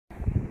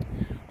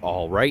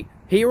All right,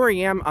 here I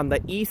am on the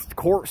East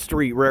Court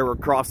Street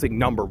Railroad Crossing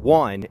number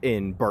 1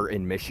 in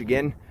Burton,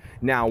 Michigan.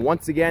 Now,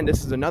 once again,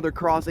 this is another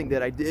crossing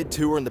that I did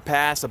tour in the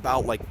past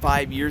about like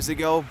 5 years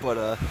ago,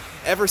 but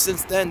ever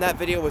since then, that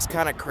video was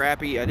kind of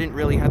crappy. I didn't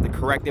really have the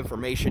correct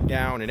information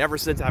down, and ever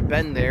since I've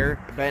been here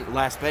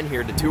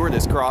to tour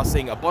this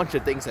crossing, a bunch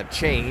of things have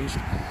changed.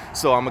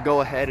 So I'm gonna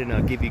go ahead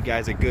and give you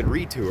guys a good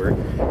retour.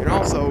 And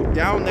also,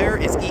 down there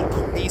is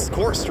East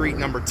Court Street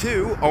number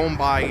 2, owned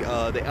by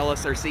the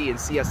LSRC and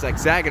CSX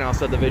Saginaw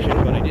subdivision,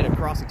 but I did a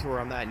crossing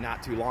tour on that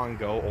not too long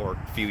ago, or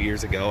a few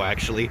years ago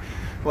actually.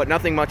 But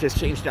nothing much has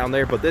changed down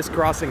there, but this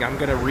crossing I'm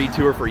gonna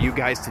retour for you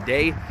guys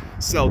today.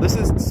 So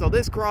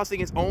this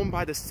crossing is owned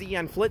by the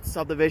CN Flint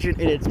subdivision,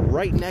 and it's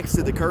right next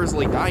to the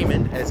Kearsley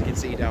Diamond, as you can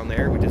see down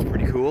there, which is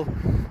pretty cool.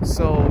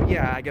 So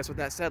yeah, I guess with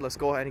that said, let's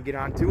go ahead and get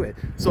on to it.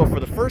 So for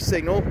the first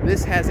signal,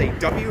 this has a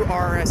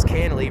WRS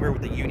cantilever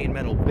with a union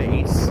metal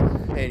base.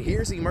 And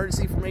here's the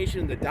emergency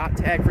information. The dot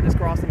tag for this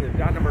crossing, the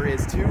dot number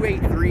is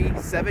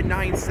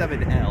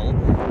 283797L.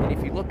 And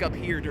if you look up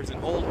here, there's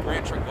an old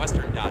Grand Trunk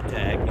Western dot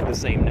tag with the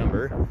same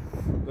number.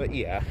 But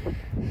yeah.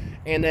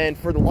 And then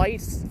for the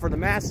lights, for the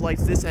mast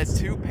lights, this has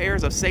 2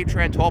 pairs of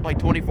SafeTran 12 by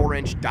 24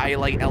 inch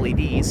dialight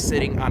LEDs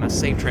sitting on a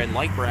SafeTran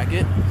light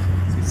bracket,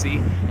 as you can see.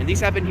 And these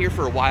have been here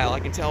for a while. I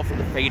can tell from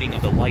the fading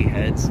of the light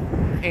heads.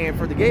 And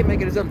for the gate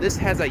mechanism, this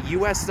has a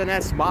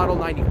USNS Model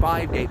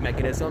 95 gate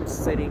mechanism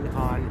sitting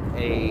on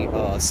a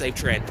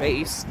SafeTran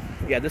base.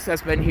 Yeah, this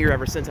has been here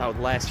ever since I was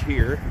last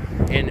here.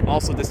 And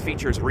also this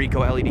features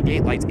Ricoh LED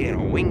gate lights and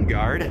a wing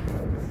guard,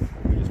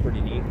 which is pretty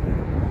neat.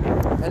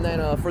 And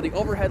then for the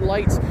overhead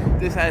lights,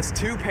 this has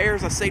 2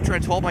 pairs of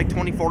SafeTran 12 by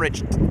 24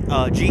 inch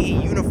GE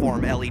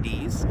uniform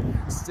LEDs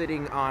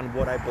sitting on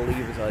what I believe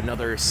is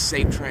another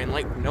SafeTran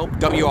light,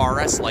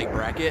 WRS light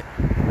bracket.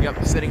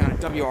 Yep, sitting on a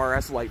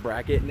WRS light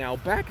bracket. Now,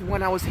 back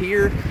when I was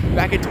here,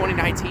 back in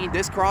 2019,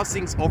 this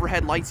crossing's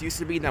overhead lights used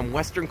to be them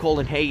Western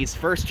Cold & Hayes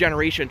first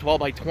generation 12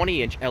 by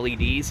 20 inch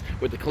LEDs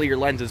with the clear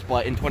lenses,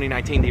 but in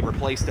 2019 they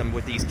replaced them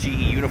with these GE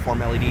uniform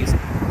LEDs,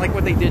 like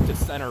what they did to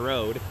Center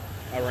Road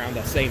around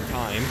the same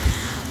time.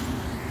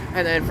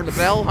 And then for the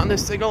bell on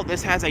this signal,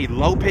 this has a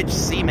low-pitch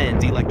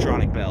Siemens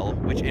electronic bell,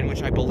 in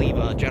which I believe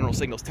General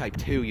Signals Type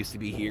 2 used to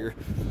be here.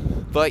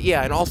 But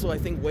yeah, and also I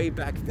think way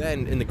back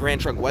then in the Grand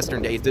Trunk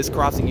Western days, this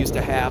crossing used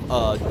to have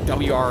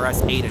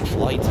WRS 8-inch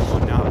lights and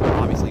whatnot, but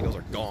obviously those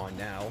are gone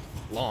now,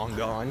 long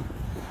gone,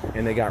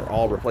 and they got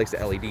all replaced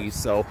to LEDs.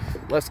 So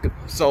let's go.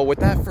 So with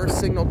that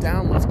first signal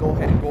down, let's go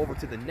ahead and go over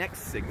to the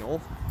next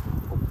signal.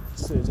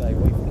 As soon as I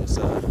wait for this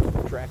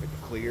traffic to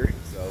clear.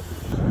 So,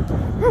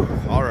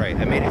 all right,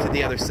 I made it to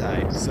the other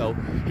side. So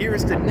here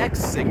is the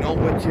next signal,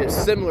 which is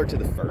similar to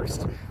the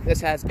first.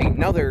 This has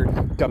another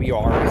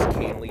WRS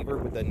cantilever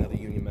with another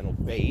union metal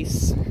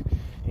base.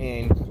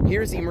 And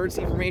here's the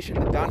emergency information,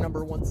 the dot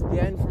number once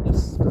again for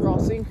this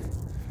crossing.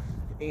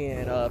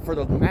 And for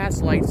the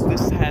mast lights,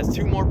 this has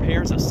 2 more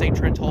pairs of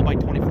SafeTran 12 by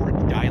 24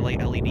 inch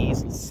dialight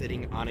LEDs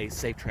sitting on a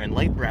SafeTran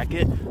light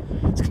bracket,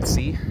 as you can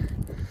see.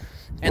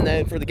 And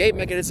then for the gate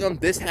mechanism,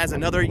 this has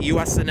another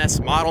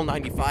USNS Model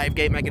 95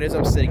 gate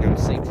mechanism sitting on a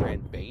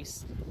SafeTran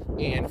base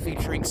and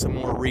featuring some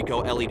more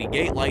Ricoh LED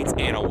gate lights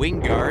and a wing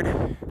guard.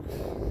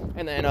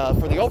 And then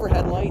for the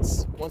overhead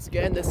lights, once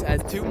again, this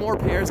has 2 more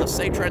pairs of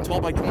SafeTran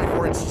 12 by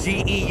 24 inch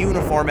GE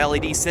uniform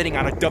LEDs sitting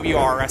on a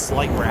WRS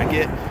light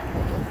bracket.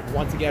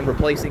 Once again,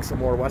 replacing some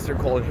more Western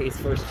Cold & Hayes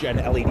first gen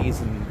LEDs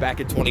back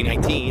in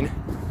 2019.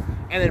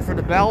 And then for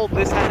the bell,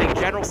 this has a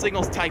General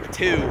Signals Type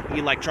 2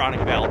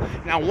 electronic bell.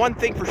 Now, one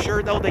thing for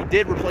sure, though, they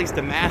did replace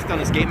the mast on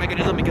this gate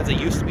mechanism because it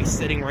used to be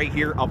sitting right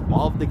here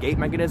above the gate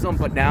mechanism,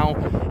 but now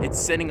it's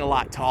sitting a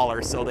lot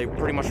taller, so they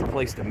pretty much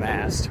replaced the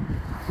mast.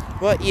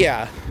 But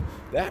yeah,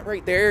 that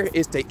right there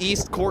is the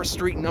East Court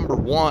Street number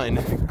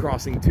 1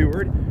 crossing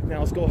toured. Now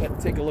let's go ahead and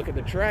take a look at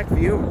the track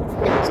view.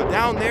 So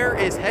down there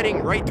is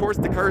heading right towards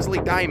the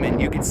Kearsley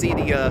Diamond. You can see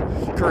the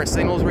current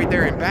signals right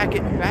there, and back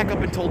up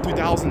until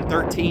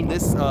 2013,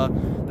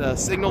 the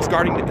signals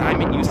guarding the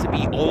diamond used to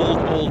be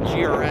old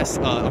GRS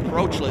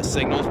approachless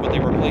signals, but they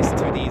were replaced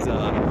to these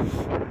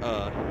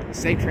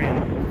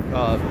SafeTran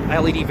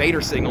LED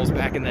Vader signals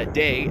back in that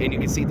day, and you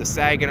can see the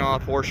Saginaw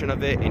portion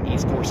of it in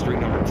East Court Street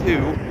number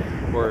 2,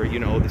 where, you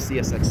know, the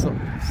CSX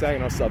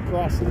Saginaw sub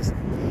crosses.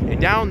 And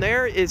down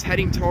there is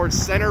heading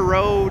towards Center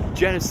Road,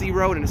 Genesee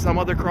Road, and some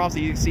other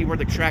crossing. You can see where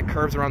the track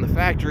curves around the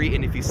factory,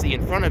 and if you see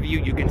in front of you,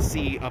 you can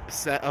see a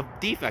set of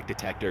defect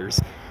detectors,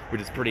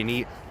 which is pretty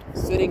neat.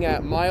 Sitting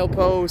at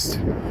milepost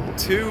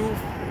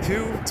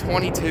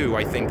 222,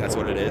 I think that's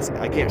what it is.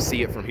 I can't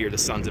see it from here, the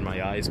sun's in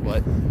my eyes,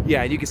 but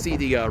yeah, you can see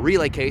the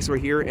relay case right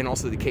here, and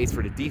also the case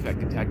for the defect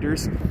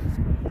detectors.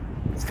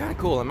 It's kind of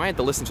cool. I might have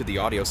to listen to the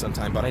audio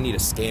sometime, but I need a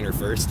scanner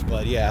first.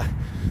 But yeah.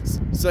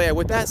 So yeah,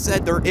 with that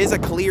said, there is a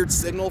cleared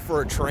signal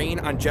for a train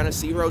on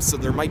Genesee Road, so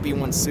there might be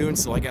one soon,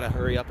 so I gotta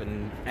hurry up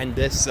and end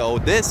this. So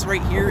this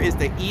right here is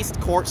the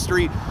East Court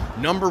Street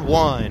number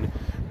 1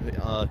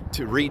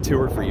 to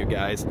retour for you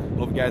guys.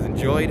 Hope you guys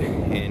enjoyed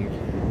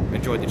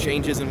the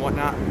changes and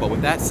whatnot. But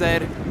with that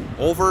said,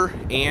 over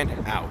and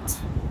out.